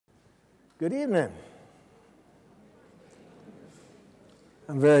Good evening.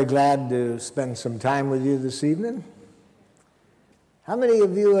 I'm very glad to spend some time with you this evening. How many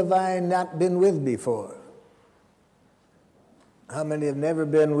of you have I not been with before? How many have never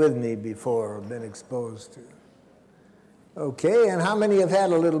been with me before or been exposed to? Okay, and how many have had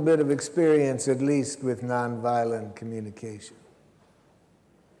a little bit of experience at least with nonviolent communication?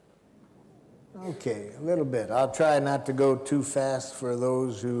 Okay, a little bit. I'll try not to go too fast for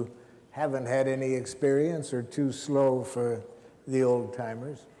those who haven't had any experience or too slow for the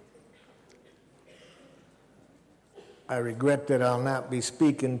old-timers. I regret that I'll not be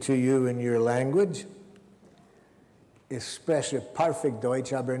speaking to you in your language. Ich spreche perfekt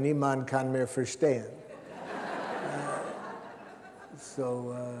Deutsch, aber niemand kann mir verstehen.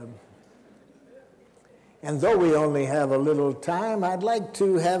 And though we only have a little time, I'd like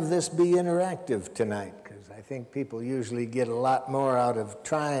to have this be interactive tonight, because I think people usually get a lot more out of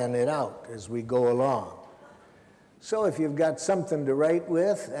trying it out as we go along. So if you've got something to write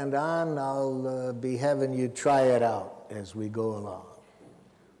with and on, I'll be having you try it out as we go along.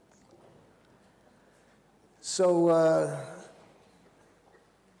 So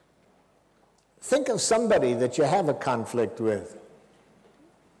think of somebody that you have a conflict with.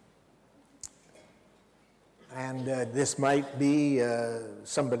 And this might be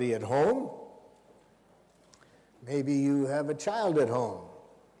somebody at home. Maybe you have a child at home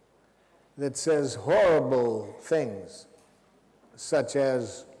that says horrible things, such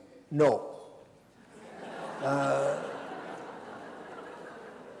as no.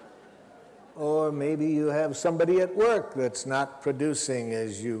 Or maybe you have somebody at work that's not producing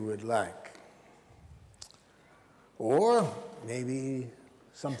as you would like. Or maybe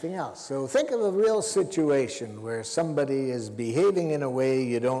something else. So think of a real situation where somebody is behaving in a way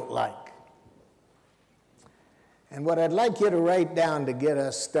you don't like. And what I'd like you to write down to get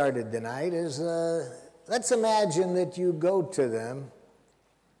us started tonight is, let's imagine that you go to them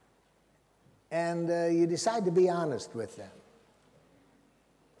and you decide to be honest with them.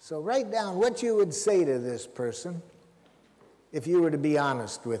 So write down what you would say to this person if you were to be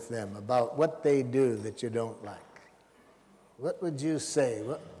honest with them about what they do that you don't like. What would you say?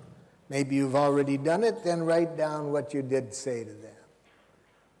 Maybe you've already done it, then write down what you did say to them.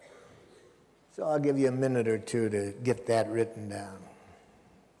 So I'll give you a minute or two to get that written down.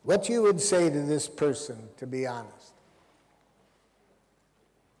 What you would say to this person, to be honest.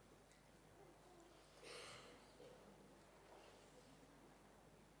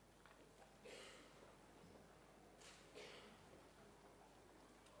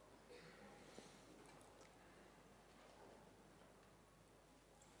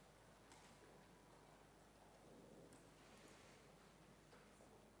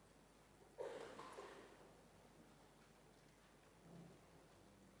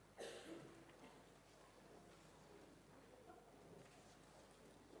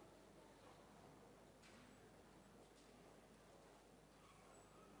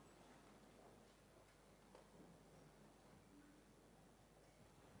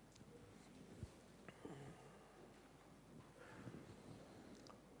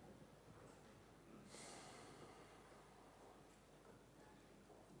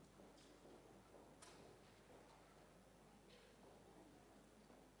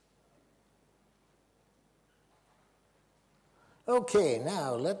 Okay,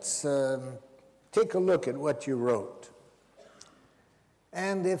 now let's take a look at what you wrote.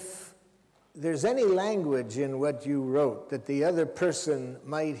 And if there's any language in what you wrote that the other person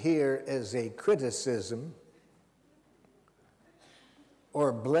might hear as a criticism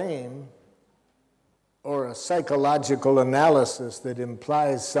or blame or a psychological analysis that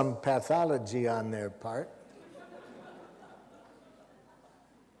implies some pathology on their part,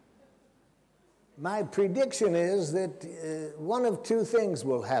 my prediction is that one of two things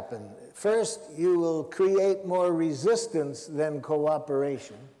will happen. First, you will create more resistance than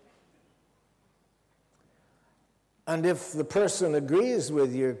cooperation. And if the person agrees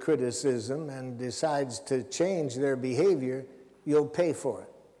with your criticism and decides to change their behavior, you'll pay for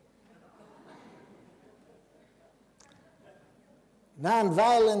it.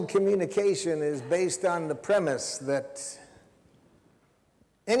 Nonviolent communication is based on the premise that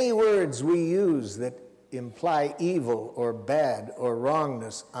any words we use that imply evil or bad or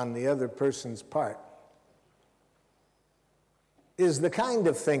wrongness on the other person's part is the kind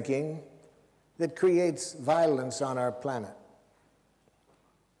of thinking that creates violence on our planet.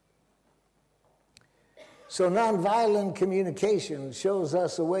 So nonviolent communication shows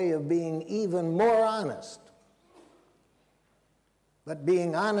us a way of being even more honest, but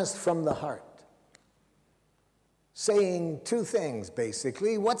being honest from the heart. saying two things,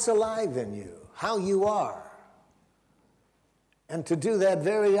 basically: what's alive in you, how you are. And to do that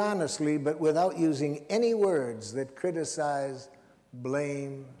very honestly, but without using any words that criticize,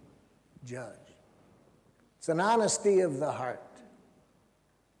 blame, judge. It's an honesty of the heart.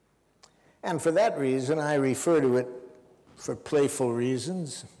 And for that reason, I refer to it, for playful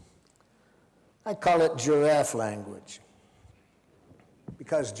reasons, I call it giraffe language,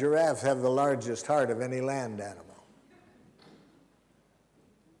 because giraffes have the largest heart of any land animal.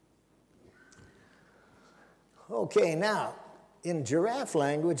 Okay, now, in giraffe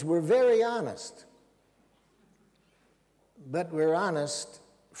language, we're very honest, but we're honest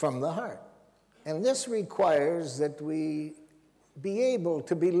from the heart. And this requires that we be able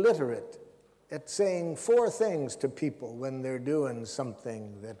to be literate at saying four things to people when they're doing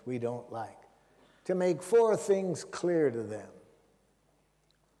something that we don't like, to make four things clear to them.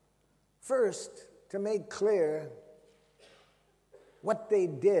 First, to make clear what they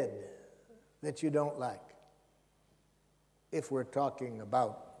did that you don't like, if we're talking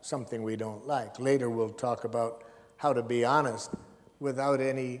about something we don't like. Later we'll talk about how to be honest without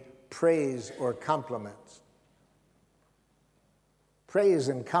any praise or compliments. Praise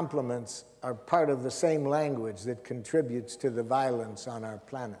and compliments are part of the same language that contributes to the violence on our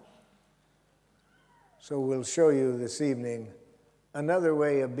planet. So we'll show you this evening another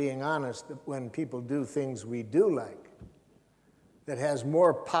way of being honest when people do things we do like, that has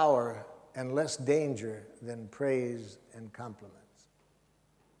more power and less danger than praise and compliments.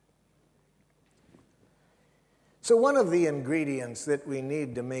 So one of the ingredients that we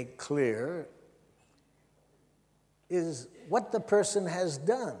need to make clear is what the person has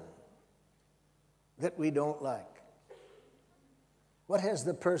done that we don't like. What has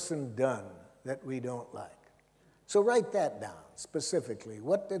the person done that we don't like? So write that down specifically.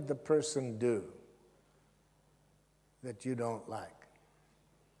 What did the person do that you don't like?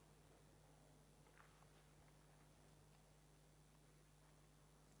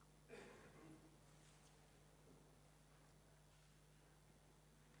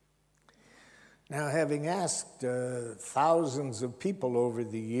 Now, having asked thousands of people over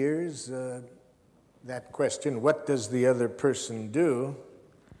the years that question, what does the other person do?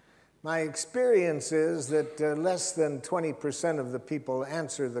 My experience is that less than 20% of the people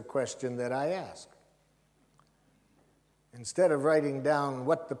answer the question that I ask. Instead of writing down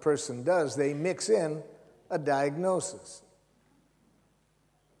what the person does, they mix in a diagnosis.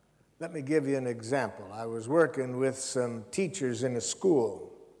 Let me give you an example. I was working with some teachers in a school.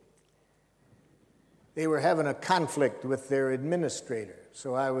 They were having a conflict with their administrator,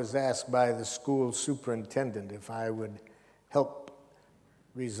 so I was asked by the school superintendent if I would help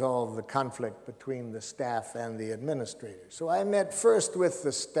resolve the conflict between the staff and the administrator. So I met first with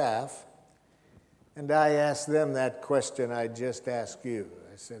the staff, and I asked them that question I just asked you.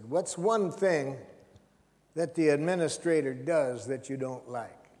 I said, what's one thing that the administrator does that you don't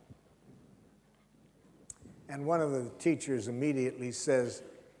like? And one of the teachers immediately says,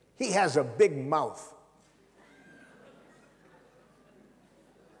 he has a big mouth.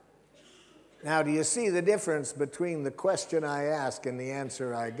 Now, do you see the difference between the question I asked and the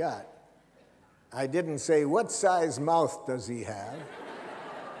answer I got? I didn't say, what size mouth does he have?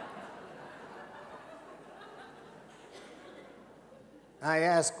 I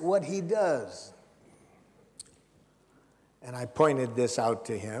asked what he does. And I pointed this out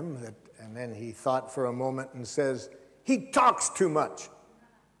to him, and then he thought for a moment and says, he talks too much.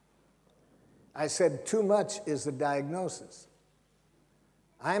 I said, too much is the diagnosis.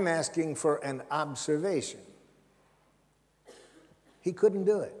 I'm asking for an observation. He couldn't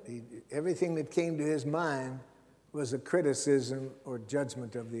do it. Everything that came to his mind was a criticism or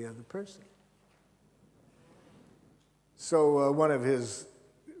judgment of the other person. So one of his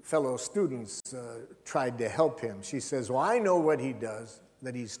fellow students tried to help him. She says, well, I know what he does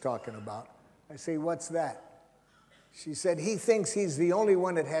that he's talking about. I say, what's that? She said, he thinks he's the only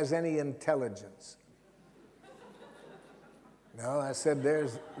one that has any intelligence. No, I said,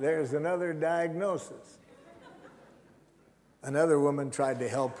 there's another diagnosis. Another woman tried to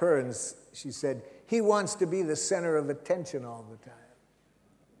help her, and she said, he wants to be the center of attention all the time.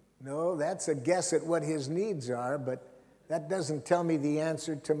 No, that's a guess at what his needs are, but that doesn't tell me the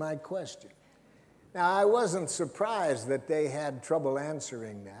answer to my question. Now, I wasn't surprised that they had trouble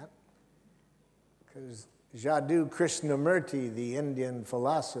answering that, because Jadoo Krishnamurti, the Indian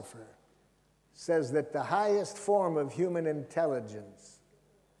philosopher, says that the highest form of human intelligence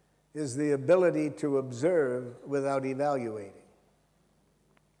is the ability to observe without evaluating.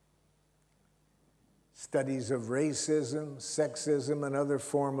 Studies of racism, sexism, and other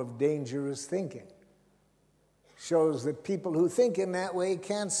form of dangerous thinking shows that people who think in that way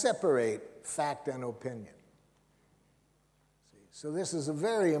can't separate fact and opinion. So this is a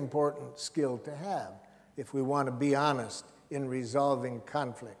very important skill to have if we want to be honest in resolving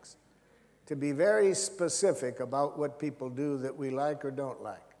conflicts, to be very specific about what people do that we like or don't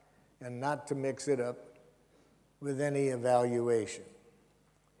like, and not to mix it up with any evaluation.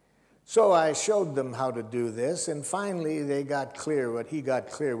 So I showed them how to do this, and finally he got clear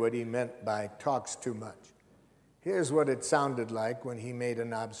what he meant by talks too much. Here's what it sounded like when he made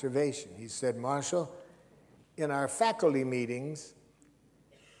an observation. He said, "Marshall, in our faculty meetings,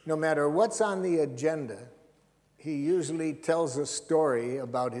 no matter what's on the agenda, he usually tells a story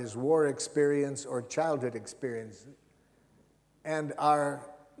about his war experience or childhood experience, and our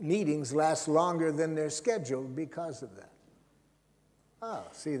meetings last longer than they're scheduled because of that." Oh,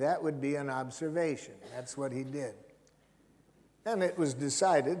 see, that would be an observation. That's what he did. And it was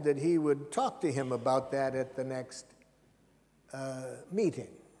decided that he would talk to him about that at the next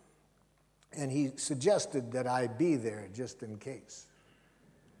meeting. And he suggested that I be there just in case.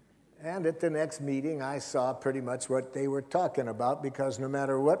 And at the next meeting, I saw pretty much what they were talking about, because no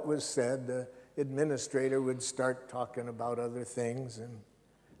matter what was said, the administrator would start talking about other things.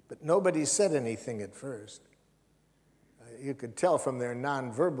 But nobody said anything at first. You could tell from their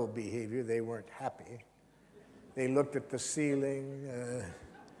nonverbal behavior they weren't happy. They looked at the ceiling,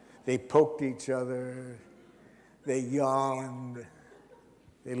 they poked each other, they yawned,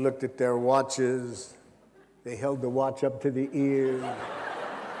 they looked at their watches, they held the watch up to the ear.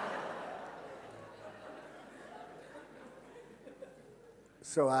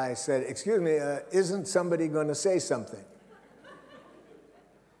 So I said, "Excuse me, isn't somebody going to say something?"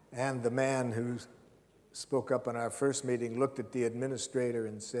 And the man who spoke up in our first meeting looked at the administrator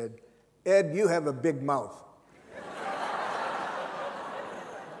and said, "Ed, you have a big mouth."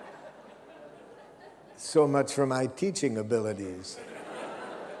 So much for my teaching abilities.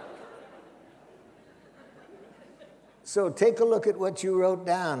 So take a look at what you wrote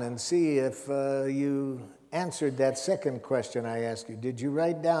down and see if you answered that second question I asked you. Did you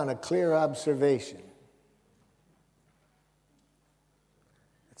write down a clear observation?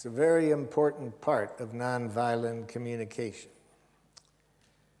 It's a very important part of nonviolent communication.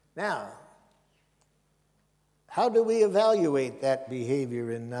 Now, how do we evaluate that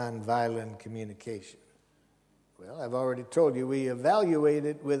behavior in nonviolent communication? Well, I've already told you, we evaluate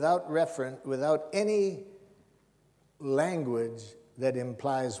it without any language that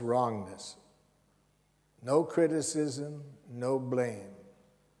implies wrongness. No criticism, no blame.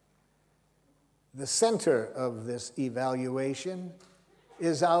 The center of this evaluation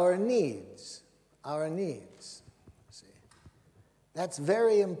is our needs, See, that's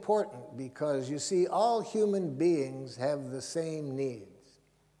very important, because you see, all human beings have the same needs.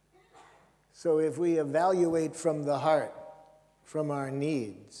 So if we evaluate from the heart, from our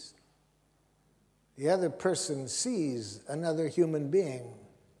needs, the other person sees another human being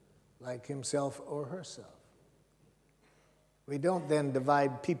like himself or herself. We don't then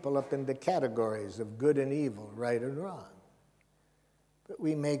divide people up into categories of good and evil, right and wrong. But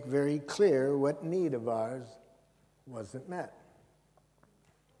we make very clear what need of ours wasn't met.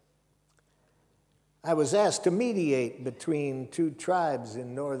 I was asked to mediate between two tribes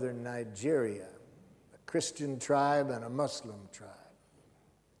in northern Nigeria, a Christian tribe and a Muslim tribe.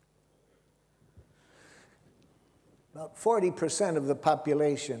 About 40% of the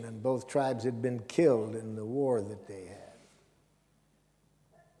population in both tribes had been killed in the war that they had.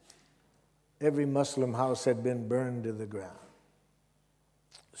 Every Muslim house had been burned to the ground.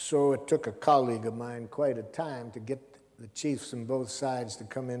 So it took a colleague of mine quite a time to get the chiefs on both sides to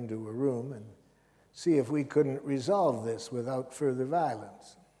come into a room and see if we couldn't resolve this without further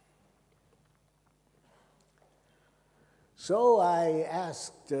violence. So I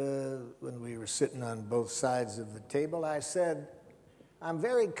asked, when we were sitting on both sides of the table, I said, "I'm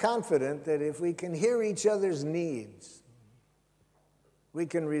very confident that if we can hear each other's needs, we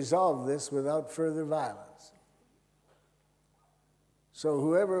can resolve this without further violence. So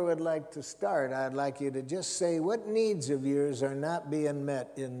whoever would like to start, I'd like you to just say what needs of yours are not being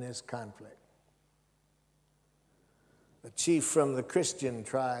met in this conflict." The chief from the Christian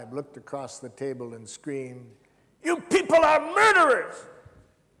tribe looked across the table and screamed, "You people are murderers!"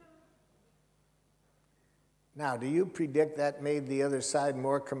 Now, do you predict that made the other side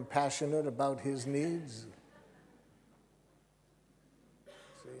more compassionate about his needs?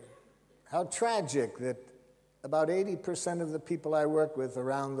 See, how tragic that about 80% of the people I work with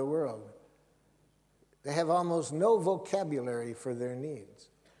around the world, they have almost no vocabulary for their needs.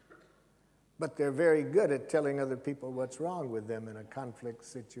 But they're very good at telling other people what's wrong with them in a conflict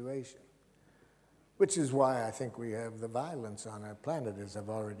situation. which is why I think we have the violence on our planet, as I've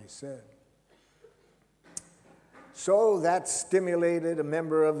already said. So that stimulated a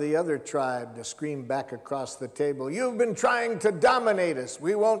member of the other tribe to scream back across the table, "You've been trying to dominate us.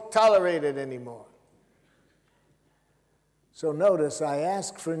 We won't tolerate it anymore." So notice I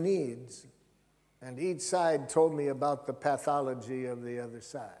asked for needs, and each side told me about the pathology of the other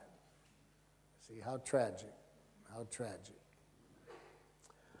side. See, how tragic, how tragic.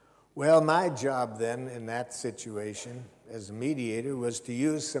 Well, my job then in that situation as a mediator was to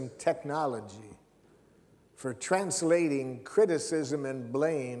use some technology for translating criticism and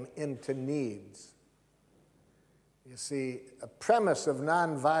blame into needs. You see, a premise of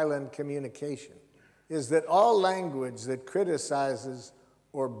nonviolent communication is that all language that criticizes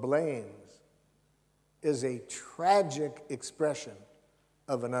or blames is a tragic expression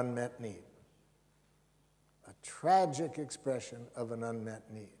of an unmet need. A tragic expression of an unmet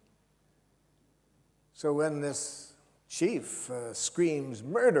need. So when this chief screams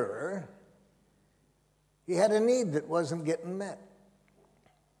murderer, he had a need that wasn't getting met.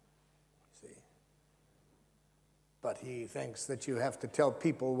 See? But he thinks that you have to tell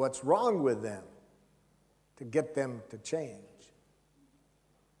people what's wrong with them to get them to change,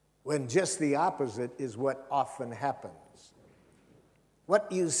 when just the opposite is what often happens.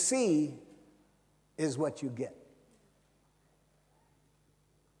 What you see is what you get.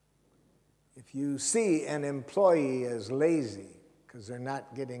 If you see an employee as lazy because they're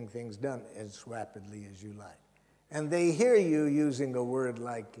not getting things done as rapidly as you like, and they hear you using a word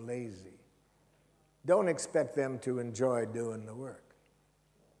like lazy, don't expect them to enjoy doing the work.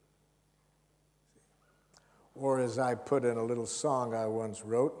 Or as I put in a little song I once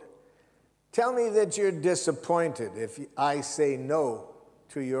wrote, tell me that you're disappointed if I say no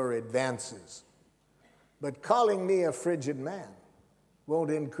to your advances, but calling me a frigid man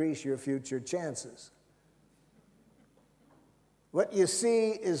won't increase your future chances. What you see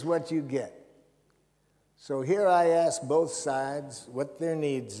is what you get. So here I ask both sides what their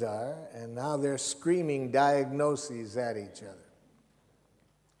needs are, and now they're screaming diagnoses at each other.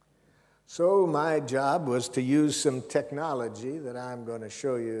 So my job was to use some technology that I'm going to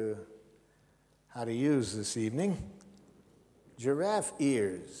show you how to use this evening. Giraffe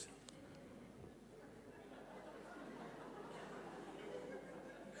ears.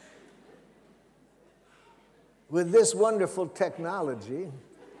 With this wonderful technology,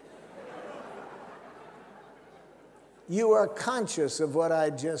 you are conscious of what I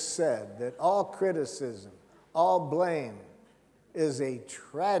just said, that all criticism, all blame is a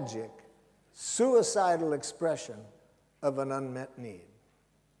tragic, suicidal expression of an unmet need.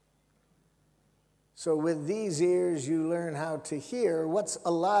 So with these ears, you learn how to hear what's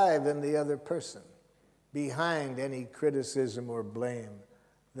alive in the other person behind any criticism or blame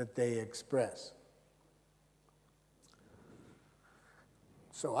that they express.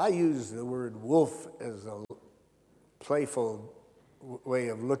 So I use the word wolf as a playful way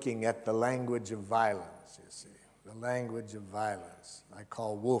of looking at the language of violence, you see. The language of violence I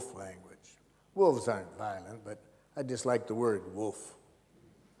call wolf language. Wolves aren't violent, but I just like the word wolf.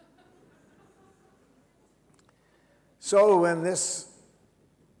 So when this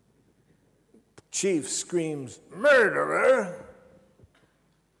chief screams, murderer,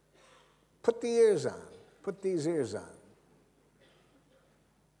 put the ears on, put these ears on.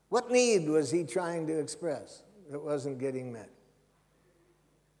 What need was he trying to express that wasn't getting met?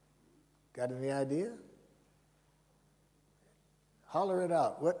 Got any idea? Holler it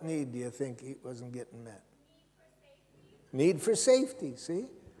out. What need do you think he wasn't getting met? Need for safety, see?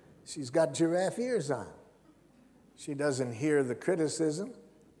 She's got giraffe ears on. She doesn't hear the criticism.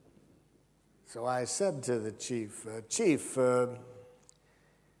 So I said to the chief, Chief,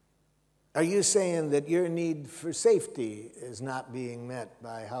 are you saying that your need for safety is not being met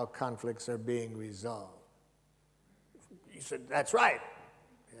by how conflicts are being resolved? He said, that's right.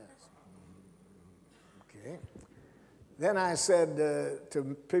 Yes. Okay. Then I said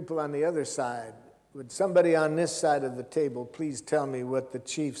to people on the other side, would somebody on this side of the table please tell me what the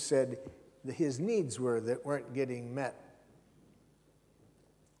chief said his needs were that weren't getting met?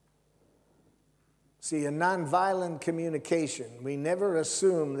 See, in nonviolent communication, we never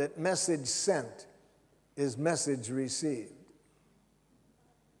assume that message sent is message received.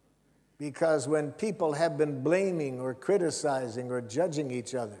 Because when people have been blaming or criticizing or judging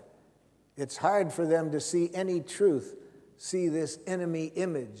each other, it's hard for them to see any truth, see this enemy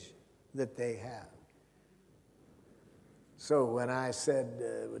image that they have. So when I said,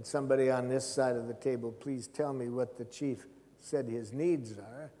 would somebody on this side of the table please tell me what the chief said his needs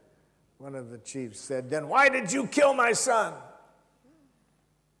are, one of the chiefs said, then why did you kill my son?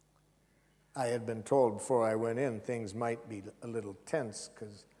 I had been told before I went in things might be a little tense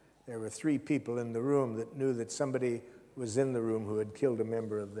because there were 3 people in the room that knew that somebody was in the room who had killed a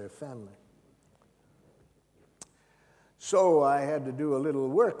member of their family. So I had to do a little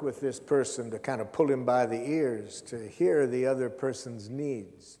work with this person to kind of pull him by the ears to hear the other person's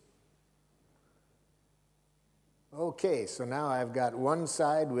needs. Okay, so now I've got one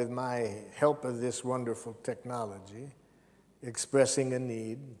side with my help of this wonderful technology expressing a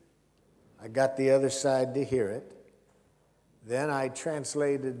need. I got the other side to hear it. Then I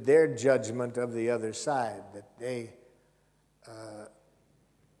translated their judgment of the other side, that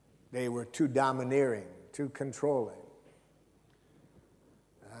they were too domineering, too controlling.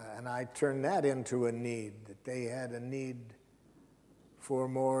 And I turned that into a need, that they had a need for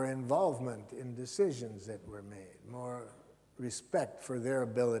more involvement in decisions that were made, more respect for their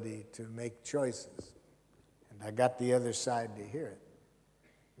ability to make choices. And I got the other side to hear it.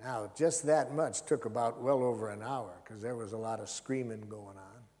 Now, just that much took about well over an hour because there was a lot of screaming going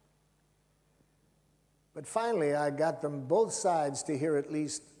on. But finally, I got them both sides to hear at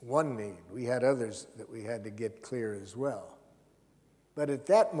least one need. We had others that we had to get clear as well. But at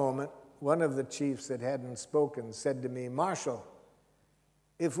that moment, one of the chiefs that hadn't spoken said to me, "Marshal,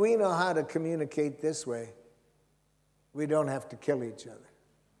 if we know how to communicate this way, we don't have to kill each other."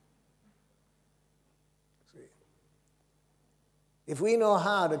 See? If we know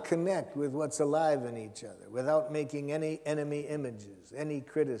how to connect with what's alive in each other without making any enemy images, any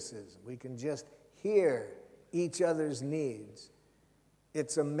criticism, we can just hear each other's needs.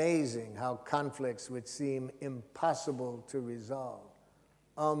 It's amazing how conflicts which seem impossible to resolve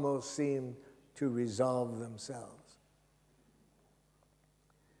almost seem to resolve themselves.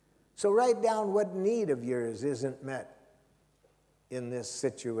 So write down what need of yours isn't met in this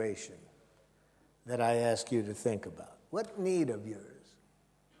situation that I ask you to think about. What need of yours?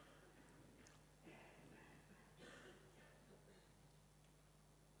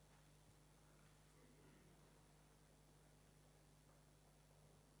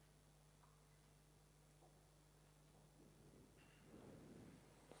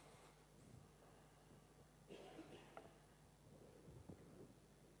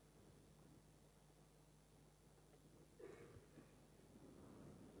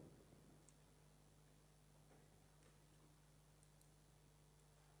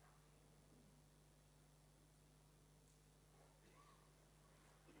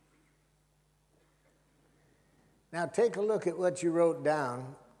 Now take a look at what you wrote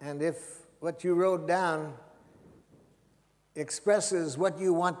down, and if what you wrote down expresses what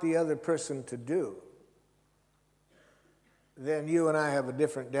you want the other person to do, then you and I have a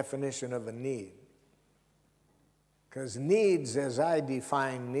different definition of a need. Because needs, as I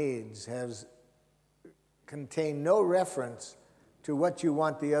define needs, contain no reference to what you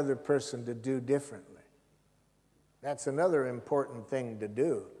want the other person to do differently. That's another important thing to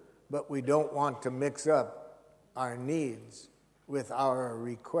do, but we don't want to mix up our needs with our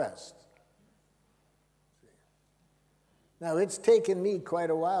requests. Now, it's taken me quite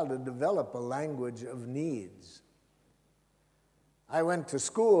a while to develop a language of needs. I went to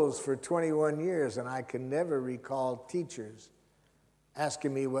schools for 21 years, and I can never recall teachers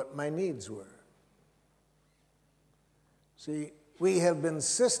asking me what my needs were. See, we have been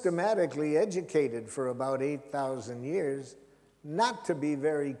systematically educated for about 8,000 years not to be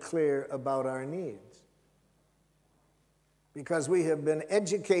very clear about our needs, because we have been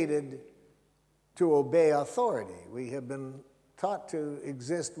educated to obey authority. We have been taught to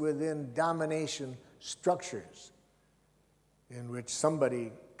exist within domination structures in which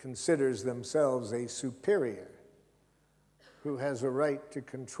somebody considers themselves a superior who has a right to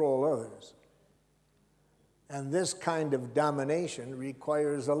control others. And this kind of domination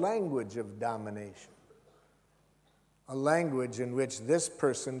requires a language of domination, a language in which this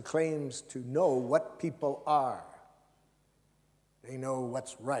person claims to know what people are. They know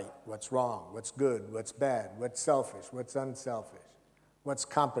what's right, what's wrong, what's good, what's bad, what's selfish, what's unselfish, what's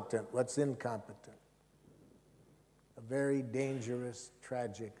competent, what's incompetent. A very dangerous,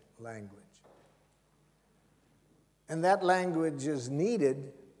 tragic language. And that language is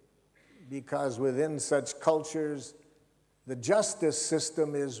needed because within such cultures, the justice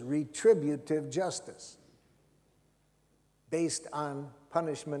system is retributive justice, based on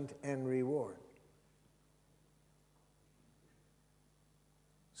punishment and reward.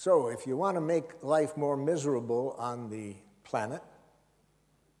 So if you want to make life more miserable on the planet,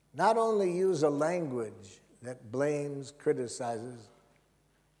 not only use a language that blames, criticizes,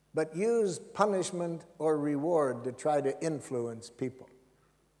 but use punishment or reward to try to influence people.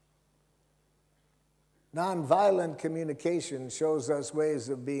 Nonviolent communication shows us ways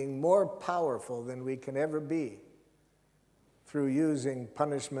of being more powerful than we can ever be through using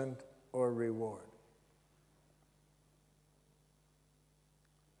punishment or reward.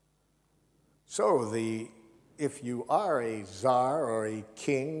 So if you are a czar or a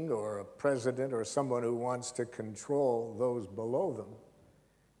king or a president or someone who wants to control those below them,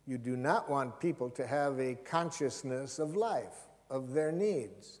 you do not want people to have a consciousness of life, of their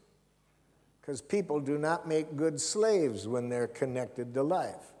needs. Because people do not make good slaves when they're connected to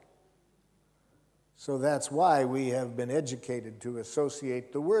life. So that's why we have been educated to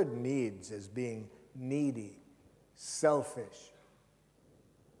associate the word needs as being needy, selfish.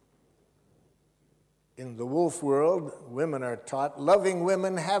 In the wolf world, women are taught loving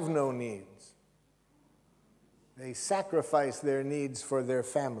women have no needs. They sacrifice their needs for their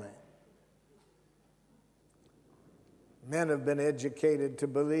family. Men have been educated to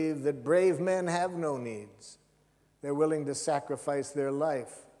believe that brave men have no needs. They're willing to sacrifice their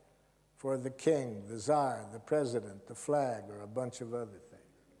life for the king, the czar, the president, the flag, or a bunch of other things.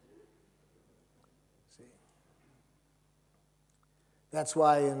 See? That's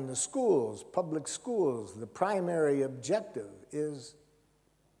why in the schools, public schools, the primary objective is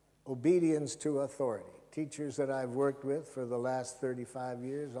obedience to authority. Teachers that I've worked with for the last 35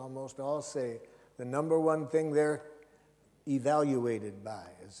 years almost all say the number one thing they're evaluated by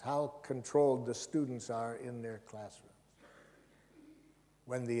is how controlled the students are in their classrooms.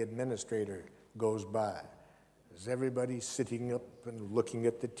 When the administrator goes by, is everybody sitting up and looking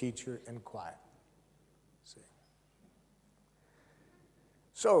at the teacher and quiet? See?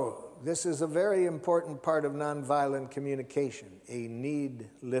 So this is a very important part of nonviolent communication, a need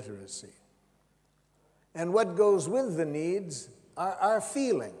literacy. And what goes with the needs are our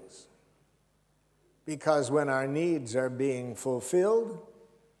feelings. Because when our needs are being fulfilled,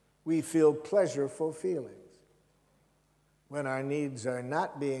 we feel pleasureful feelings. When our needs are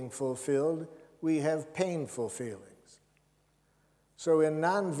not being fulfilled, we have painful feelings. So in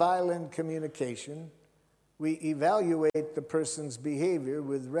nonviolent communication, we evaluate the person's behavior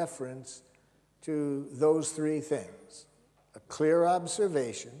with reference to those three things: a clear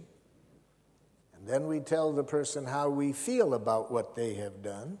observation, and then we tell the person how we feel about what they have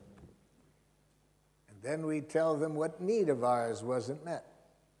done, then we tell them what need of ours wasn't met.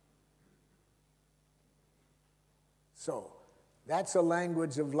 So that's a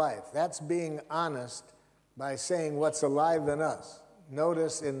language of life. That's being honest by saying what's alive in us.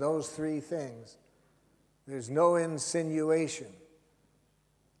 Notice in those three things, there's no insinuation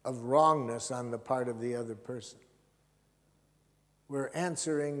of wrongness on the part of the other person. We're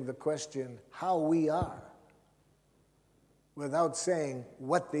answering the question how we are without saying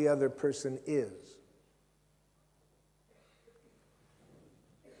what the other person is.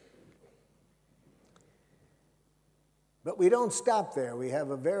 But we don't stop there. We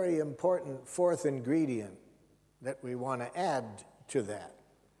have a very important fourth ingredient that we want to add to that.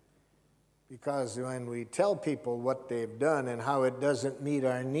 Because when we tell people what they've done and how it doesn't meet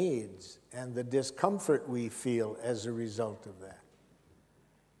our needs and the discomfort we feel as a result of that,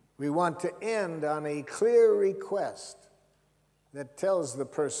 we want to end on a clear request that tells the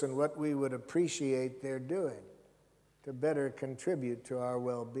person what we would appreciate their doing to better contribute to our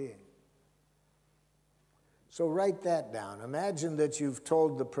well-being. So write that down. Imagine that you've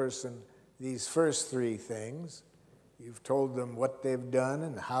told the person these first three things. You've told them what they've done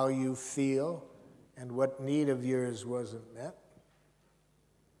and how you feel and what need of yours wasn't met.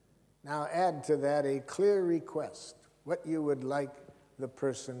 Now add to that a clear request, what you would like the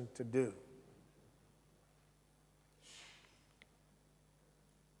person to do.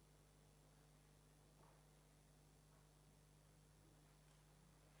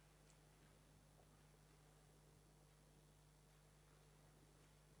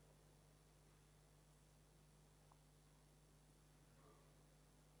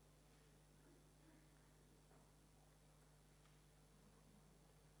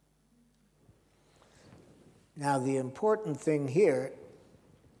 Now, the important thing here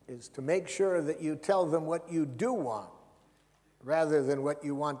is to make sure that you tell them what you do want rather than what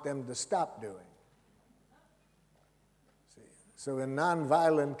you want them to stop doing. See? So in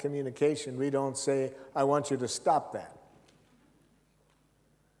nonviolent communication, we don't say, I want you to stop that.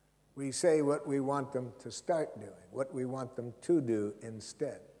 We say what we want them to start doing, what we want them to do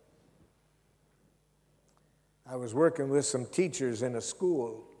instead. I was working with some teachers in a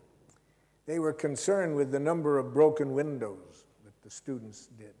school. They were concerned with the number of broken windows that the students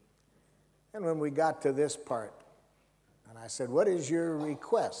did. And when we got to this part, and I said, what is your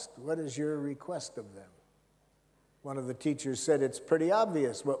request? What is your request of them? One of the teachers said, it's pretty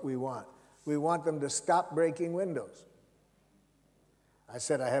obvious what we want. We want them to stop breaking windows. I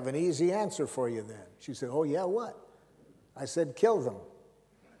said, I have an easy answer for you then. She said, oh yeah, what? I said, kill them.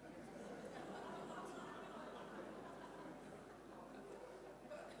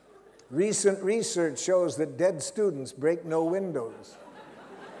 Recent research shows that dead students break no windows.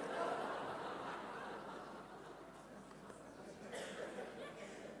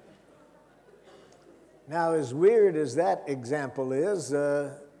 Now, as weird as that example is,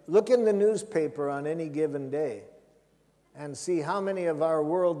 look in the newspaper on any given day and see how many of our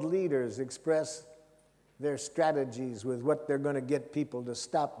world leaders express their strategies with what they're going to get people to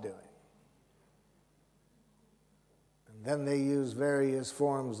stop doing. And then they use various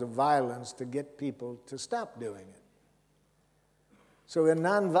forms of violence to get people to stop doing it. So in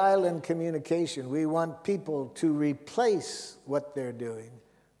nonviolent communication, we want people to replace what they're doing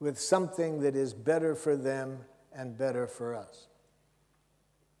with something that is better for them and better for us.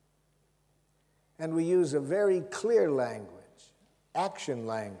 And we use a very clear language, action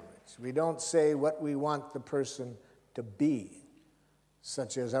language. We don't say what we want the person to be,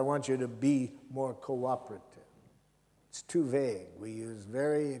 such as, I want you to be more cooperative. It's too vague. We use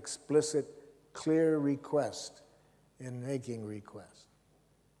very explicit, clear request in making requests.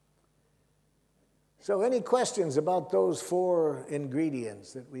 So any questions about those 4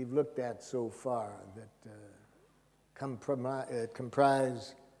 ingredients that we've looked at so far that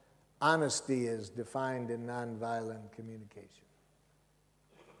comprise honesty as defined in nonviolent communication?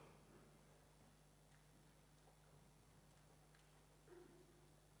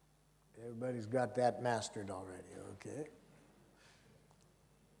 Everybody's got that mastered already, okay?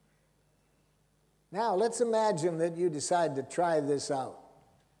 Now let's imagine that you decide to try this out.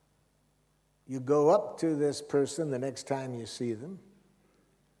 You go up to this person the next time you see them,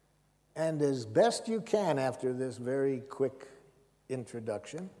 and as best you can after this very quick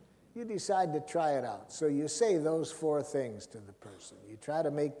introduction, you decide to try it out. So you say those 4 things to the person. You try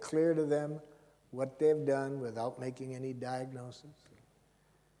to make clear to them what they've done without making any diagnosis.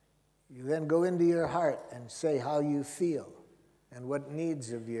 You then go into your heart and say how you feel and what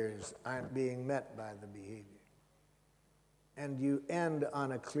needs of yours aren't being met by the behavior. And you end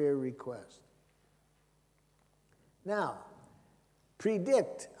on a clear request. Now,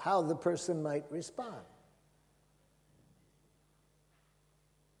 predict how the person might respond.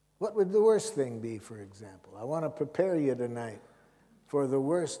 What would the worst thing be, for example? I want to prepare you tonight for the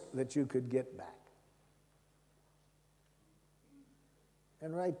worst that you could get back.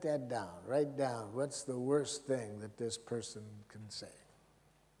 And write that down. Write down what's the worst thing that this person can say.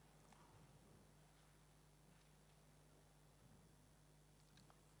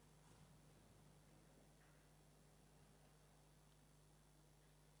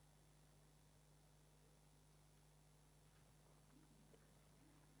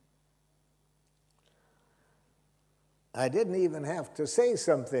 I didn't even have to say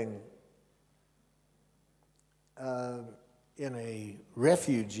something in a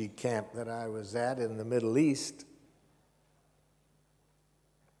refugee camp that I was at in the Middle East.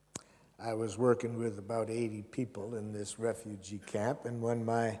 I was working with about 80 people in this refugee camp, and when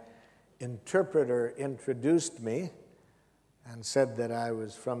my interpreter introduced me and said that I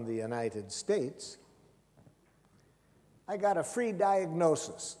was from the United States, I got a free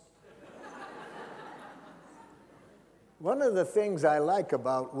diagnosis. One of the things I like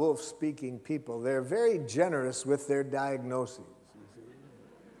about Wolf-speaking people, they're very generous with their diagnoses.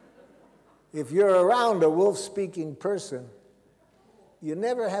 If you're around a Wolf-speaking person, you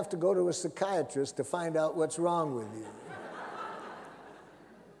never have to go to a psychiatrist to find out what's wrong with you.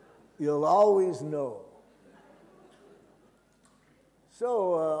 You'll always know.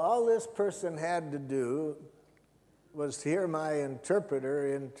 So all this person had to do was to hear my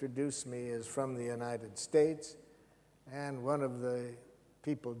interpreter introduce me as from the United States. And one of the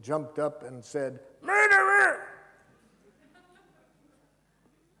people jumped up and said, "Murderer!"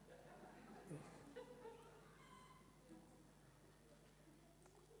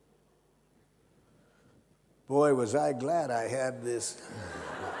 Boy, was I glad I had this.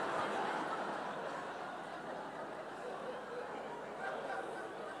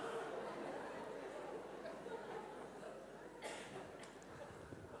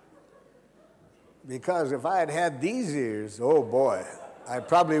 Because if I had had these ears, oh boy, I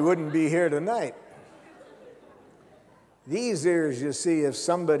probably wouldn't be here tonight. These ears, you see, if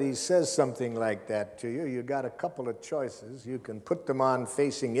somebody says something like that to you, you got a couple of choices. You can put them on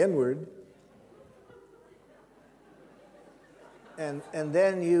facing inward, and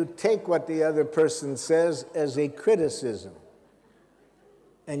then you take what the other person says as a criticism,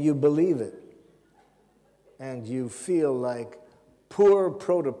 and you believe it, and you feel like poor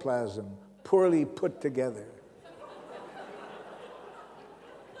protoplasm, poorly put together.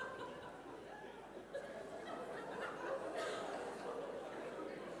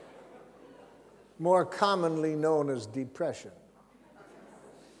 More commonly known as depression,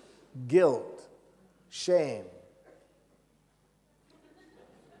 guilt, shame.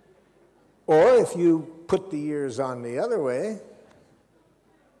 Or if you put the ears on the other way,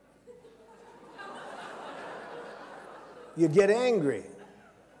 you get angry.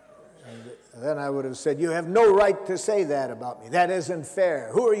 And then I would have said, you have no right to say that about me. That isn't fair.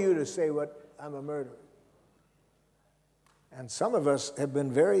 Who are you to say what I'm a murderer? And some of us have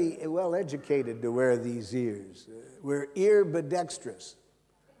been very well educated to wear these ears. We're ear-bedextrous.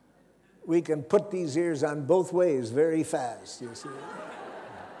 We can put these ears on both ways very fast, you see.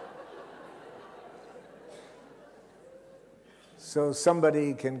 So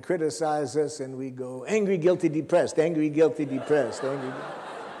somebody can criticize us and we go, angry, guilty, depressed, angry, guilty, depressed, angry.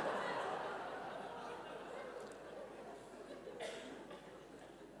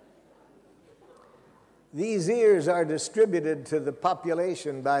 These ears are distributed to the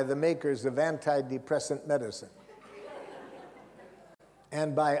population by the makers of antidepressant medicine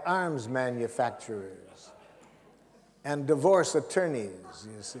and by arms manufacturers and divorce attorneys,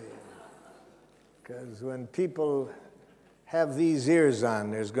 you see. Because when people have these ears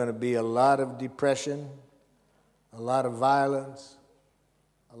on, there's going to be a lot of depression, a lot of violence,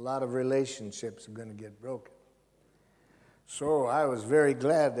 a lot of relationships are going to get broken. So I was very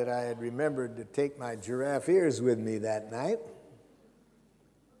glad that I had remembered to take my giraffe ears with me that night.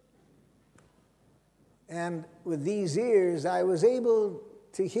 And with these ears, I was able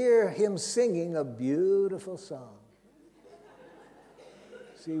to hear him singing a beautiful song.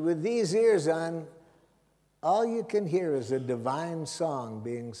 See, with these ears on, all you can hear is a divine song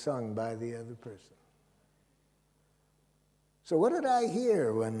being sung by the other person. So what did I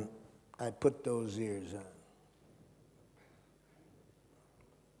hear when I put those ears on?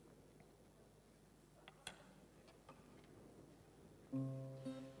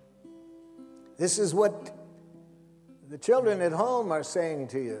 This is what the children at home are saying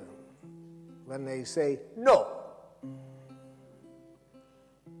to you when they say, no.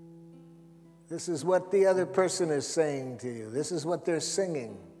 This is what the other person is saying to you. This is what they're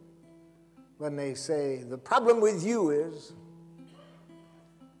singing when they say, the problem with you is,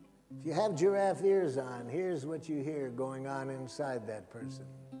 if you have giraffe ears on, here's what you hear going on inside that person.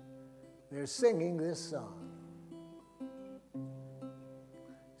 They're singing this song.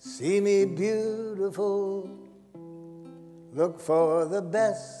 See me beautiful, look for the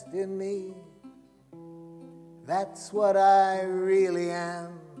best in me. That's what I really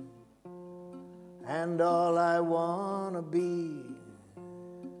am, and all I want to be.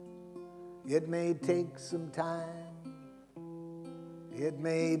 It may take some time, it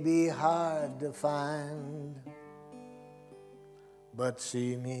may be hard to find, but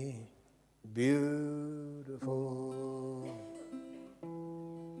see me beautiful.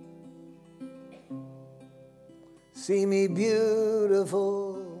 See me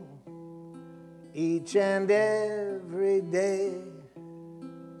beautiful each and every day.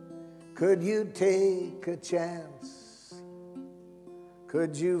 Could you take a chance?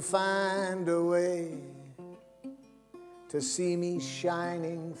 Could you find a way to see me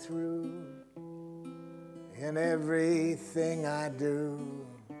shining through in everything I do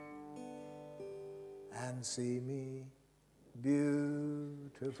and see me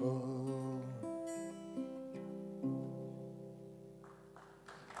beautiful?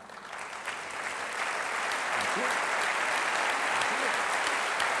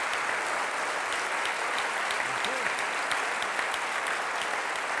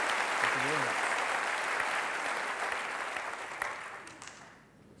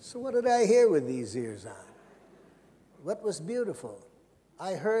 So what did I hear with these ears on? What was beautiful?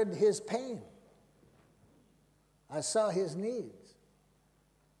 I heard his pain. I saw his needs.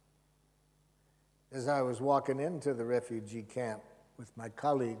 As I was walking into the refugee camp with my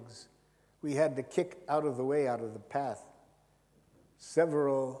colleagues, we had to kick out of the way, out of the path,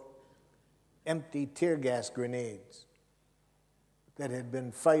 several empty tear gas grenades that had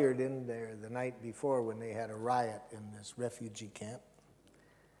been fired in there the night before when they had a riot in this refugee camp.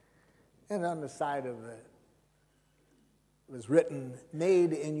 And on the side of it was written,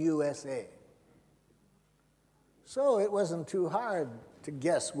 "Made in USA." So it wasn't too hard to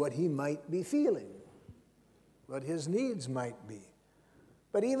guess what he might be feeling, what his needs might be.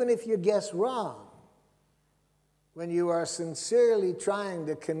 But even if you guess wrong, when you are sincerely trying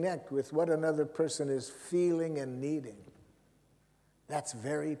to connect with what another person is feeling and needing, that's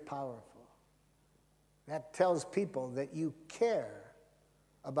very powerful. That tells people that you care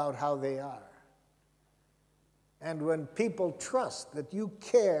about how they are. And when people trust that you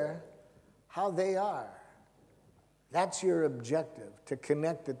care how they are, that's your objective, to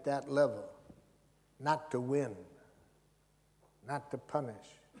connect at that level, not to win, not to punish.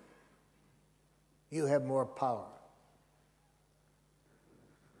 You have more power.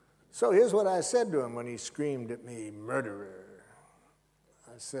 So here's what I said to him when he screamed at me, "Murderer."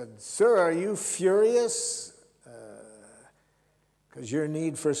 I said, "Sir, are you furious because your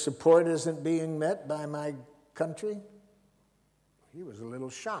need for support isn't being met by my country?" He was a little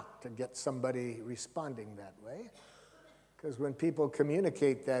shocked to get somebody responding that way, because when people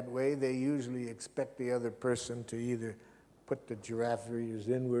communicate that way, they usually expect the other person to either put the giraffe ears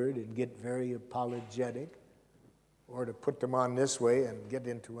inward and get very apologetic, or to put them on this way and get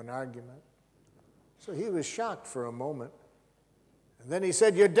into an argument. So he was shocked for a moment. And then he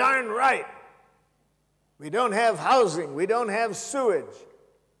said, "You're darn right. We don't have housing. We don't have sewage.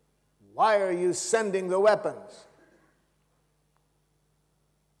 Why are you sending the weapons?"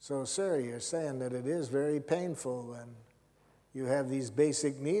 So, sir, you're saying that it is very painful when you have these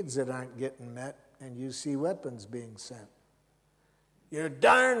basic needs that aren't getting met and you see weapons being sent. You're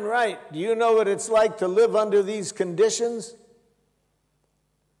darn right. Do you know what it's like to live under these conditions?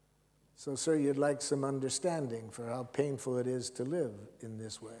 So, sir, you'd like some understanding for how painful it is to live in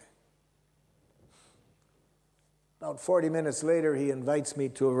this way. About 40 minutes later, he invites me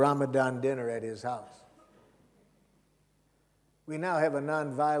to a Ramadan dinner at his house. We now have a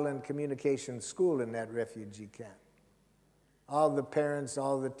nonviolent communication school in that refugee camp. All the parents,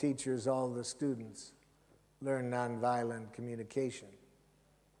 all the teachers, all the students learn nonviolent communication.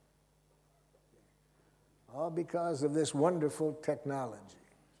 All because of this wonderful technology.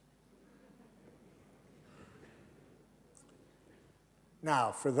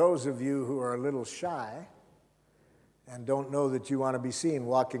 Now, for those of you who are a little shy and don't know that you want to be seen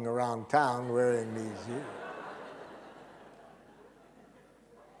walking around town wearing these,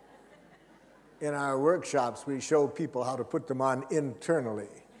 in our workshops, we show people how to put them on internally.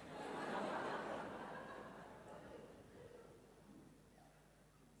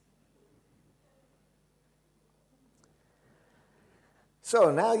 So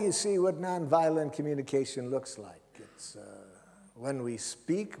now you see what nonviolent communication looks like. It's when we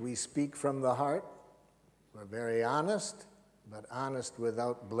speak from the heart. We're very honest, but honest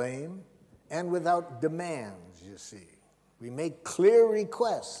without blame and without demands, you see. We make clear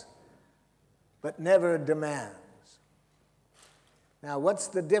requests, but never demands. Now, what's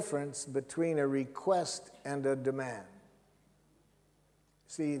the difference between a request and a demand?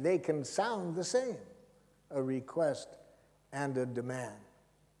 See, they can sound the same, a request and a demand.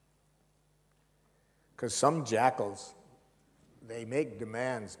 Because some jackals, they make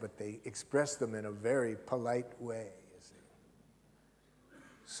demands, but they express them in a very polite way, you see.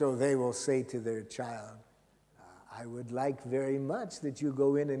 So they will say to their child, "I would like very much that you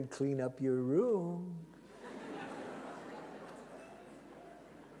go in and clean up your room."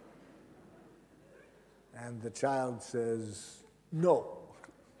 And the child says, "No."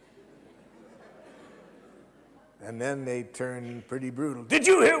 And then they turn pretty brutal. "Did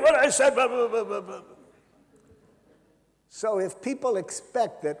you hear what I said?" Blah, blah, blah, blah, blah. So if people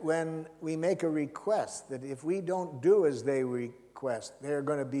expect that when we make a request, that if we don't do as they request, they're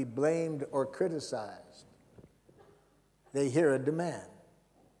going to be blamed or criticized, they hear a demand.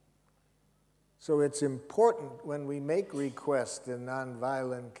 So it's important when we make requests in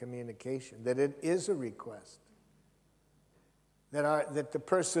nonviolent communication that it is a request, that the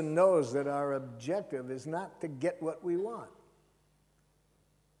person knows that our objective is not to get what we want.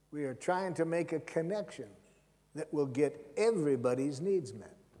 We are trying to make a connection that will get everybody's needs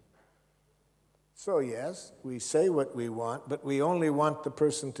met. So yes, we say what we want, but we only want the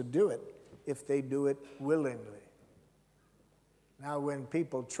person to do it if they do it willingly. Now, when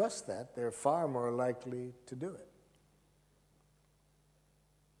people trust that, they're far more likely to do it.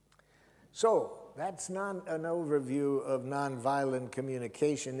 So that's an overview of nonviolent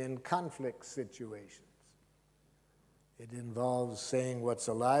communication in conflict situations. It involves saying what's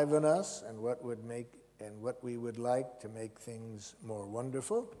alive in us and what we would like to make things more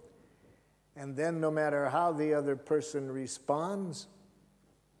wonderful. And then no matter how the other person responds,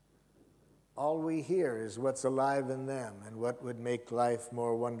 all we hear is what's alive in them and what would make life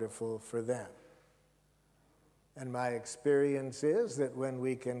more wonderful for them. And my experience is that when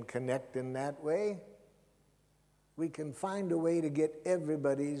we can connect in that way, we can find a way to get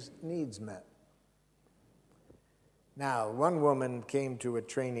everybody's needs met. Now, one woman came to a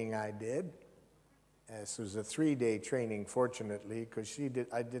training I did. This was a 3-day training, fortunately, because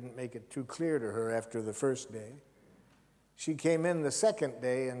I didn't make it too clear to her after the first day. She came in the second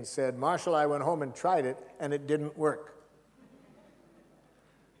day and said, "Marshall, I went home and tried it, and it didn't work."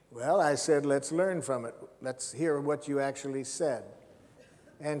 Well, I said, let's learn from it. Let's hear what you actually said.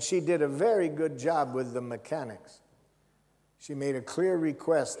 And she did a very good job with the mechanics. She made a clear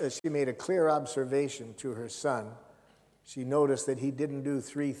she made a clear observation to her son. She noticed that he didn't do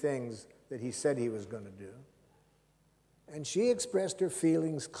 3 things that he said he was going to do. And she expressed her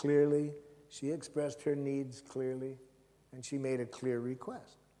feelings clearly. She expressed her needs clearly. And she made a clear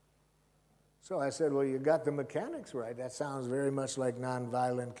request. So I said, well, you got the mechanics right. That sounds very much like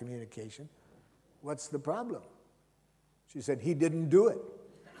nonviolent communication. What's the problem? She said, he didn't do it.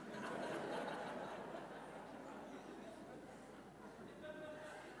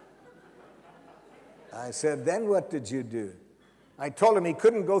 I said, then what did you do? I told him he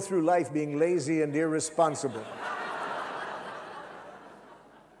couldn't go through life being lazy and irresponsible.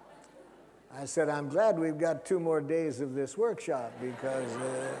 I said, I'm glad we've got 2 more days of this workshop because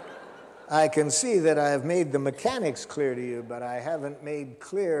I can see that I have made the mechanics clear to you, but I haven't made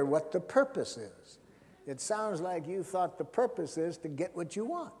clear what the purpose is. It sounds like you thought the purpose is to get what you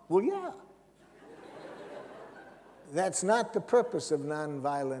want. Well, yeah. That's not the purpose of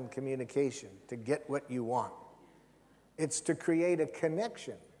nonviolent communication, to get what you want. It's to create a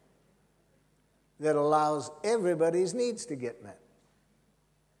connection that allows everybody's needs to get met.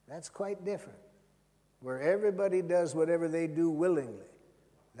 That's quite different. Where everybody does whatever they do willingly.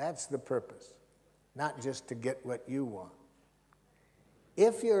 That's the purpose, not just to get what you want.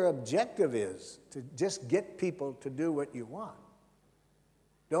 If your objective is to just get people to do what you want,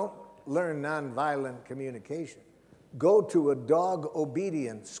 don't learn nonviolent communication. Go to a dog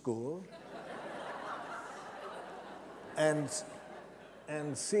obedience school and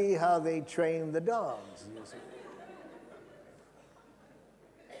see how they train the dogs. You see.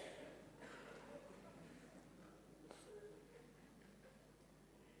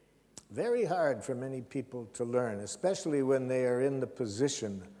 Very hard for many people to learn, especially when they are in the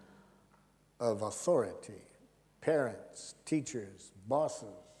position of authority. Parents, teachers, bosses.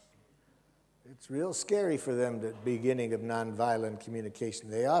 It's real scary for them at the beginning of nonviolent communication.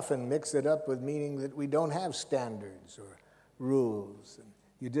 They often mix it up with meaning that we don't have standards or rules. And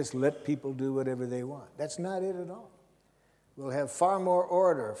you just let people do whatever they want. That's not it at all. We'll have far more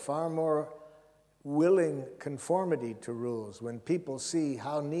order, far more willing conformity to rules when people see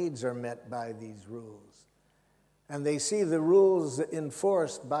how needs are met by these rules. And they see the rules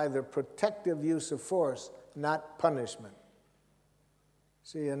enforced by the protective use of force, not punishment.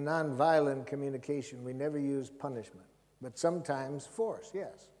 See, in nonviolent communication, we never use punishment, but sometimes force,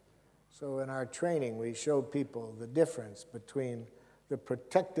 yes. So in our training, we show people the difference between the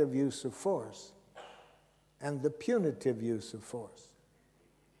protective use of force and the punitive use of force.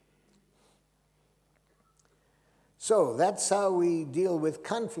 So that's how we deal with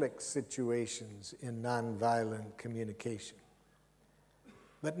conflict situations in nonviolent communication.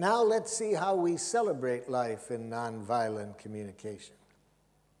 But now let's see how we celebrate life in nonviolent communication.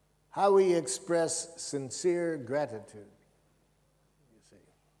 How we express sincere gratitude, you see,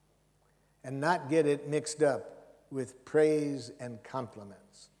 and not get it mixed up with praise and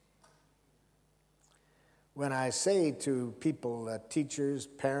compliments. When I say to people, teachers,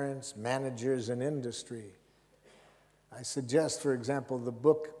 parents, managers in industry, I suggest, for example, the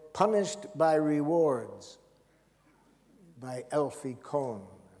book Punished by Rewards by Elfie Kohn.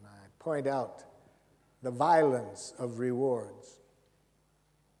 And I point out the violence of rewards.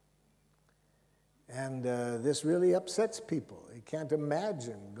 And this really upsets people. They can't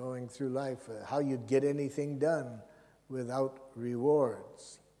imagine going through life, how you'd get anything done without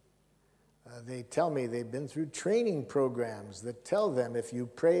rewards. They tell me they've been through training programs that tell them if you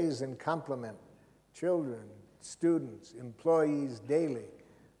praise and compliment children, students, employees daily,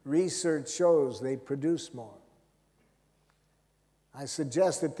 research shows they produce more. I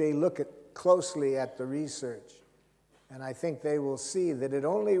suggest that they look closely at the research, and I think they will see that it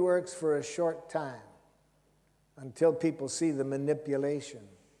only works for a short time until people see the manipulation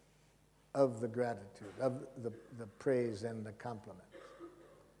of the gratitude, of the praise and the compliment.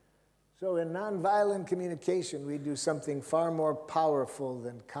 So in nonviolent communication, we do something far more powerful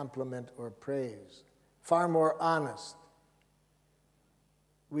than compliment or praise. Far more honest.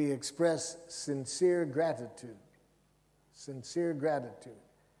 We express sincere gratitude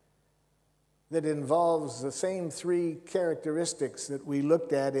that involves the same 3 characteristics that we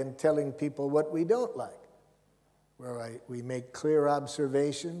looked at in telling people what we don't like, where we make clear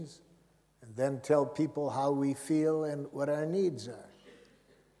observations and then tell people how we feel and what our needs are.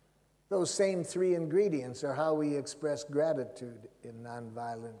 Those same 3 ingredients are how we express gratitude in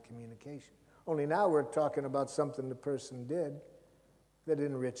nonviolent communication. Only now we're talking about something the person did that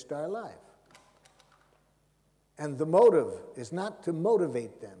enriched our life. And the motive is not to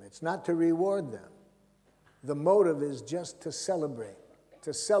motivate them. It's not to reward them. The motive is just to celebrate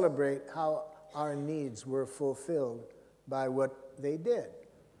how our needs were fulfilled by what they did.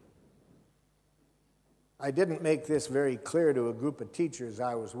 I didn't make this very clear to a group of teachers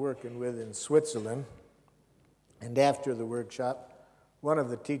I was working with in Switzerland. And after the workshop, one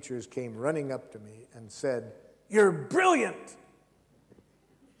of the teachers came running up to me and said, "You're brilliant!"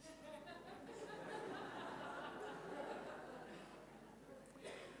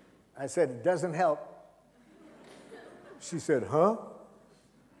 I said, "It doesn't help." She said, "Huh?"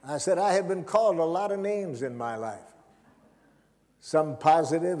 I said, "I have been called a lot of names in my life, some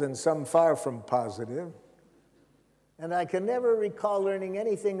positive and some far from positive. And I can never recall learning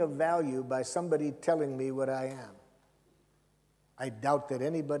anything of value by somebody telling me what I am. I doubt that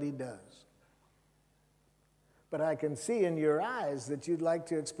anybody does. But I can see in your eyes that you'd like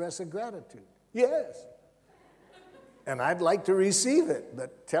to express a gratitude." Yes. And I'd like to receive it,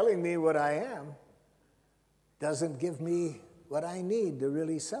 but telling me what I am doesn't give me what I need to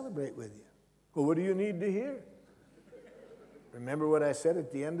really celebrate with you. Well, what do you need to hear? Remember what I said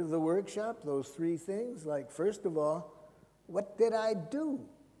at the end of the workshop, those three things? Like, first of all, what did I do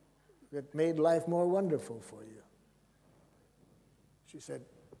that made life more wonderful for you? She said,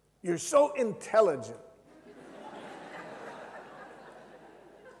 "You're so intelligent."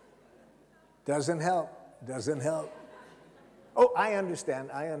 Doesn't help, doesn't help. Oh, I understand.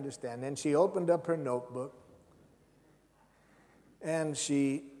 And she opened up her notebook and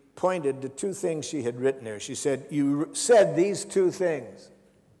she pointed to two things she had written there. She said, "You said these two things."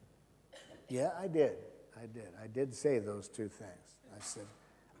 Yeah, I did. I did say those two things. I said,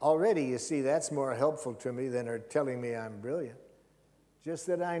 already, you see, that's more helpful to me than her telling me I'm brilliant. Just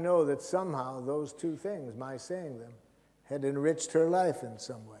that I know that somehow those two things, my saying them, had enriched her life in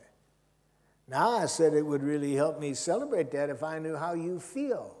some way. Now I said it would really help me celebrate that if I knew how you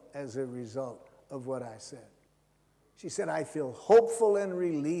feel as a result of what I said. She said, "I feel hopeful and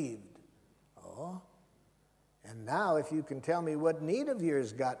relieved." Oh, and now if you can tell me what need of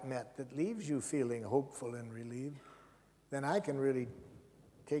yours got met that leaves you feeling hopeful and relieved, then I can really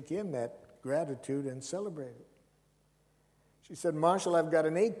take in that gratitude and celebrate it. She said, "Marshall, I've got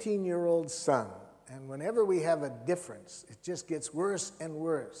an 18-year-old son, and whenever we have a difference, it just gets worse and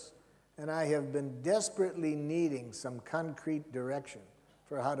worse. And I have been desperately needing some concrete direction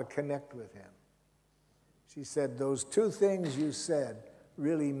for how to connect with him." She said, "Those two things you said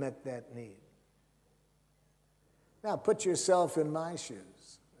really met that need." Now put yourself in my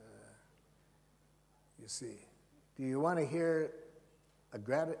shoes. You see, do you want to hear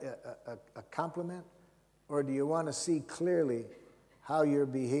a compliment, or do you want to see clearly how your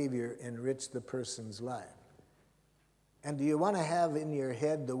behavior enriched the person's life? And do you want to have in your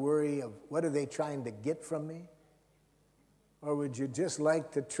head the worry of what are they trying to get from me? Or would you just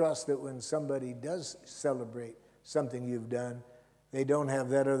like to trust that when somebody does celebrate something you've done, they don't have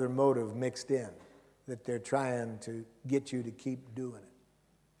that other motive mixed in, that they're trying to get you to keep doing it?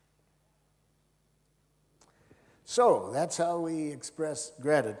 So that's how we express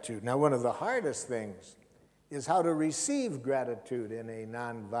gratitude. Now, one of the hardest things is how to receive gratitude in a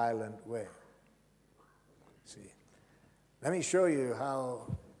nonviolent way. See, let me show you how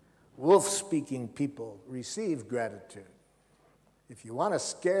wolf-speaking people receive gratitude. If you want to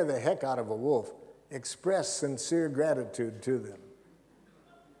scare the heck out of a wolf, express sincere gratitude to them.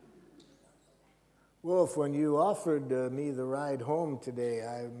 Wolf, when you offered me the ride home today,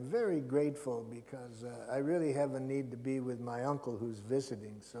 I'm very grateful because I really have a need to be with my uncle who's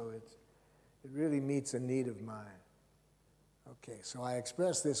visiting, so it really meets a need of mine. Okay, so I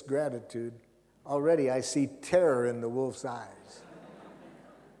express this gratitude. Already I see terror in the wolf's eyes.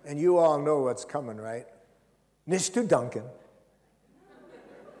 And you all know what's coming, right? Mr. Duncan.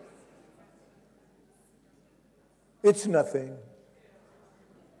 It's nothing.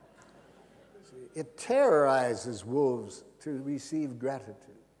 See, it terrorizes wolves to receive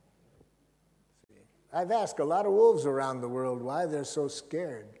gratitude. See, I've asked a lot of wolves around the world why they're so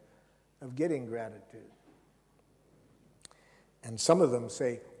scared of getting gratitude. And some of them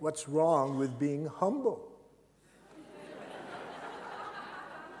say, "What's wrong with being humble?"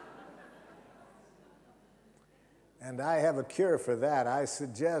 And I have a cure for that. I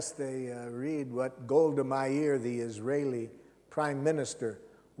suggest they read what Golda Meir, the Israeli prime minister,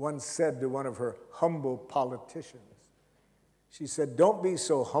 once said to one of her humble politicians. She said, "Don't be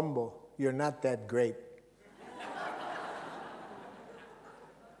so humble. You're not that great."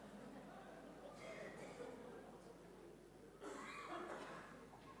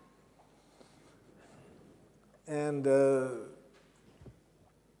 And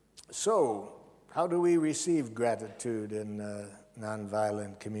so, how do we receive gratitude in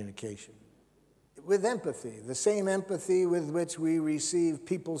nonviolent communication? With empathy, the same empathy with which we receive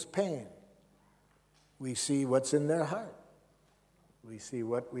people's pain. We see what's in their heart. We see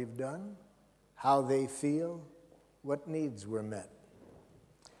what we've done, how they feel, what needs were met.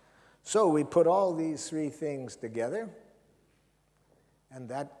 So we put all these three things together, and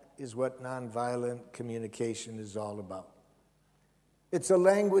that is what nonviolent communication is all about. It's a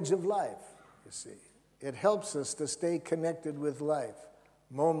language of life, you see. It helps us to stay connected with life,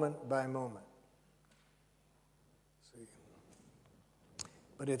 moment by moment. See?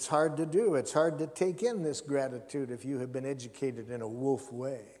 But it's hard to do. It's hard to take in this gratitude if you have been educated in a wolf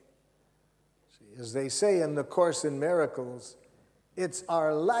way. See, as they say in the Course in Miracles, it's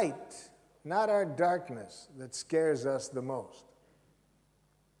our light, not our darkness, that scares us the most.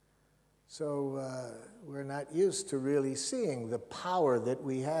 So we're not used to really seeing the power that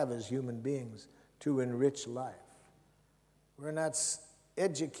we have as human beings to enrich life. We're not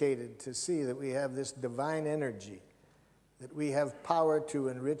educated to see that we have this divine energy, that we have power to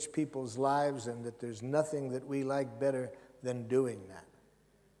enrich people's lives, and that there's nothing that we like better than doing that.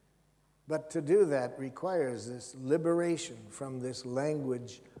 But to do that requires this liberation from this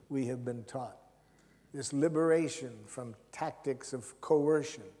language we have been taught, this liberation from tactics of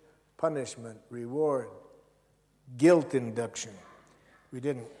coercion, punishment, reward, guilt induction. We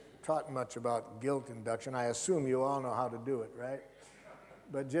didn't talk much about guilt induction. I assume you all know how to do it, right?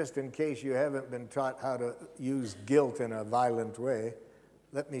 But just in case you haven't been taught how to use guilt in a violent way,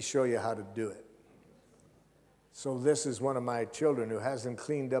 let me show you how to do it. So this is one of my children who hasn't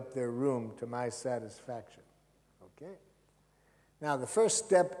cleaned up their room to my satisfaction. Okay? Now, the first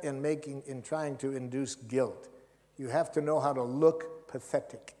step in trying to induce guilt, you have to know how to look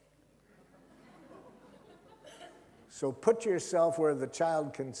pathetic. So put yourself where the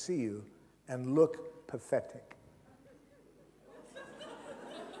child can see you and look pathetic.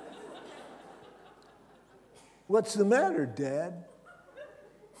 What's the matter, Dad?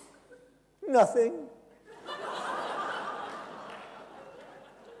 Nothing.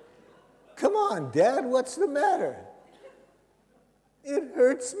 Come on, Dad, what's the matter? It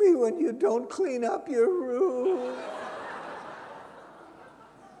hurts me when you don't clean up your room.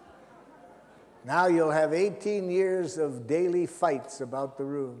 Now you'll have 18 years of daily fights about the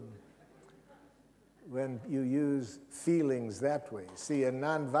room when you use feelings that way. See, in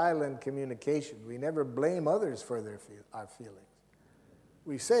nonviolent communication, we never blame others for our feelings.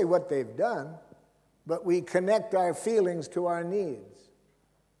 We say what they've done, but we connect our feelings to our needs.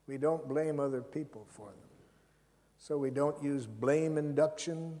 We don't blame other people for them. So we don't use blame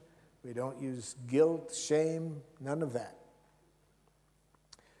induction. We don't use guilt, shame, none of that.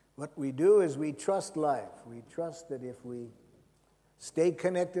 What we do is we trust life. We trust that if we stay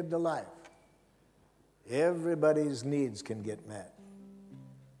connected to life, everybody's needs can get met.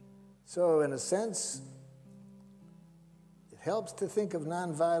 So in a sense, it helps to think of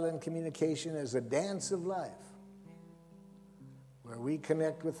nonviolent communication as a dance of life, where we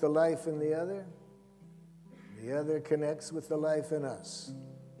connect with the life in the other connects with the life in us.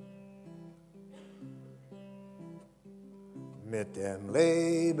 Mit dem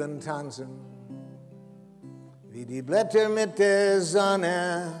Leben tanzen, wie die Blätter mit der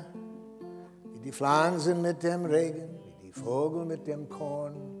Sonne, wie die Pflanzen mit dem Regen, wie die Vogel mit dem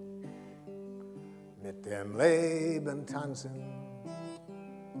Korn. Mit dem Leben tanzen,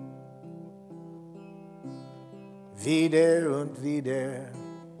 wieder und wieder,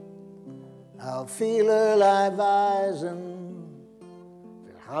 auf vielerlei Weisen.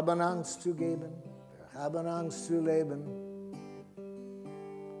 Wir haben Angst zu geben, wir haben Angst zu leben.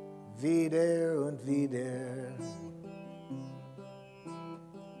 Wieder und wieder.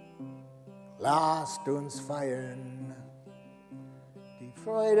 Lasst uns feiern die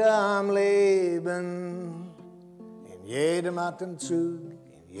Freude am Leben, in jedem Atemzug,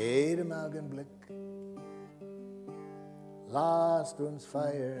 in jedem Augenblick. Lasst uns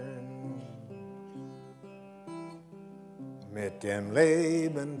feiern, mit dem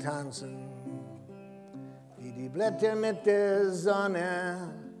Leben tanzen, wie die Blätter mit der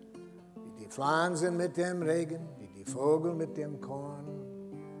Sonne, wie die Pflanzen mit dem Regen, wie die Vogel mit dem Korn.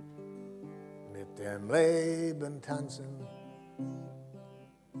 Mit dem Leben tanzen.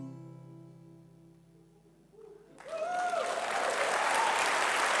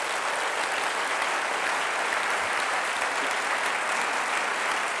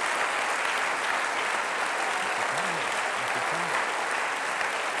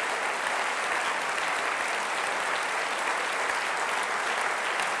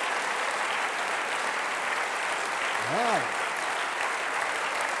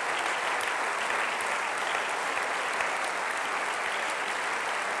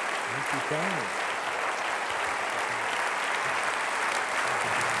 Okay.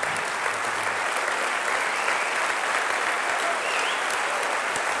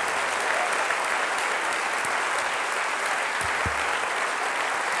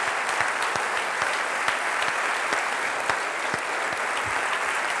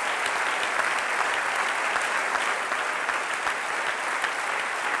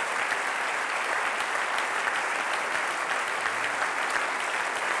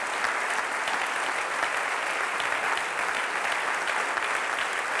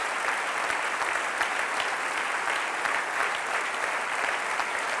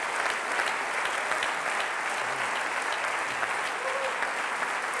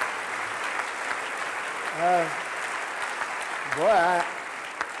 Boy,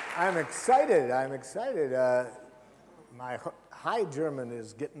 I'm excited. I'm excited. My High German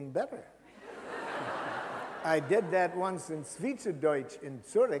is getting better. I did that once in Schweizerdeutsch in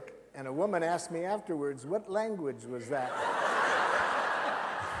Zurich, and a woman asked me afterwards, what language was that?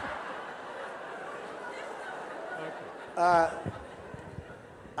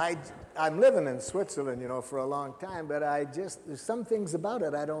 I'm living in Switzerland, you know, for a long time, but there's some things about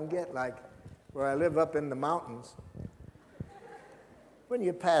it I don't get, like where I live up in the mountains. When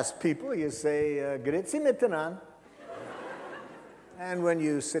you pass people, you say, Grüezi miteinander. And when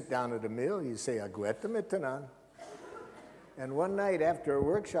you sit down at a meal, you say, Gute miteinander. And one night after a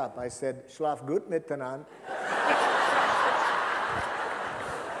workshop, I said, Schlaf gut miteinander.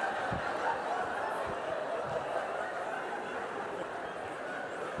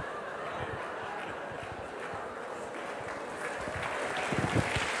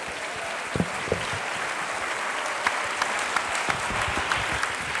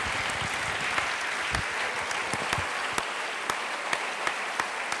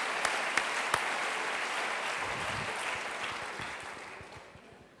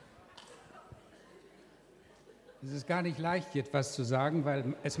 Es ist gar nicht leicht, jetzt was zu sagen,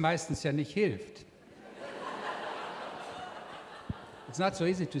 weil es meistens ja nicht hilft. It's not so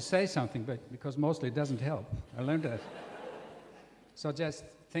easy to say something, but because mostly it doesn't help. I learned that. So just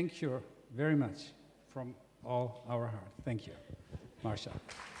thank you very much from all our heart. Thank you, Marshall.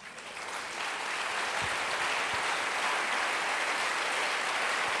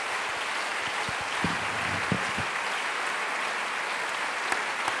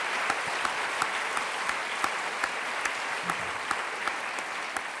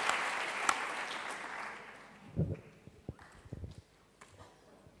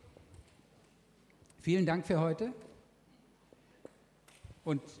 Vielen Dank für heute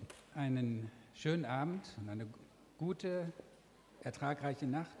und einen schönen Abend und eine gute, ertragreiche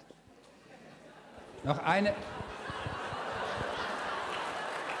Nacht.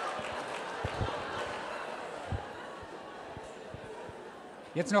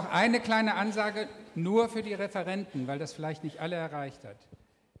 Jetzt noch eine kleine Ansage nur für die Referenten, weil das vielleicht nicht alle erreicht hat.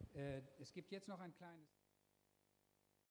 Es gibt jetzt noch ein kleines...